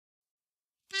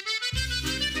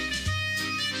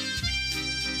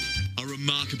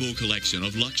remarkable collection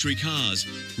of luxury cars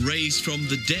raised from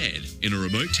the dead in a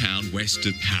remote town west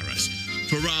of Paris.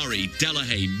 Ferrari,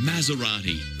 Delahaye,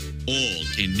 Maserati,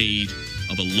 all in need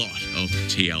of a lot of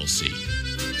TLC.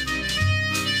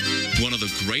 One of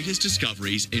the greatest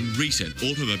discoveries in recent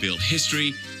automobile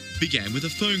history began with a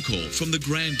phone call from the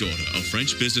granddaughter of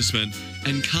French businessman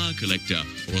and car collector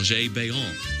Roger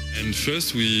Bayon. And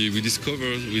first we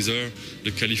discovered with her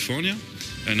the California,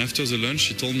 and after the lunch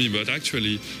she told me, but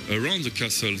actually around the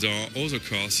castle there are other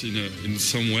cars in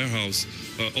some warehouse,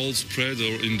 all spread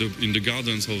in the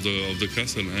gardens of the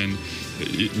castle, and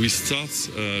we start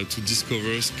to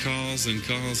discover cars and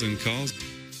cars and cars.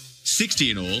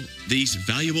 60 in all, these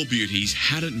valuable beauties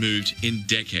hadn't moved in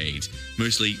decades,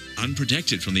 mostly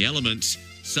unprotected from the elements,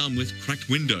 some with cracked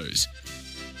windows.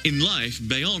 In life,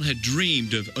 Bayon had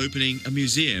dreamed of opening a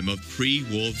museum of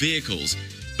pre-war vehicles,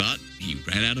 but he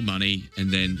ran out of money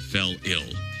and then fell ill.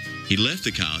 He left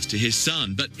the cars to his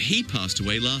son, but he passed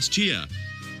away last year.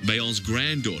 Bayon's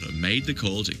granddaughter made the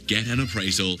call to get an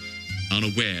appraisal,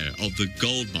 unaware of the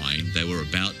gold mine they were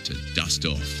about to dust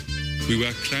off. We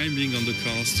were climbing on the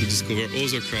cars to discover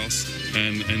other cars,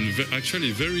 and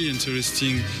actually very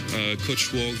interesting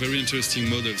coachwork, very interesting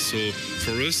models. So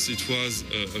for us it was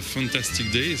a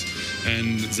fantastic day,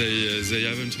 and they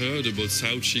haven't heard about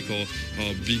South Chic or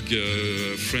big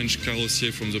French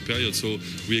carrossier from the period. So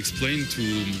we explained to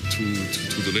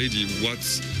the lady what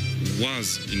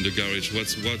was in the garage,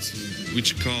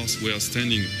 which cars were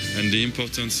standing, and the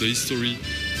importance, the history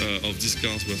of these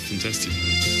cars was fantastic.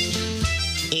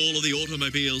 All of the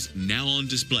automobiles now on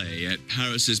display at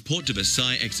Paris's Porte de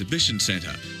Versailles Exhibition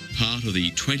Centre, part of the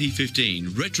 2015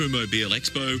 Retromobile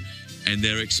Expo, and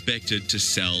they're expected to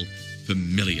sell for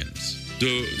millions.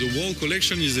 The whole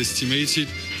collection is estimated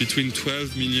between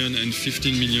 12 million and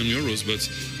 15 million euros, but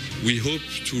we hope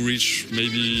to reach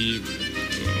maybe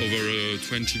over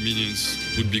 20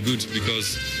 millions would be good,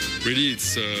 because really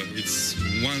it's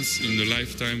once in a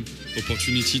lifetime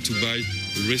opportunity to buy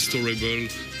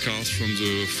restorable cars from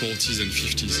the 40s and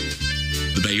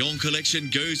 50s. The Bayon collection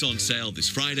goes on sale this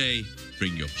Friday.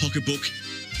 Bring your pocketbook,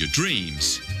 your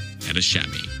dreams, and a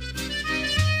chamois.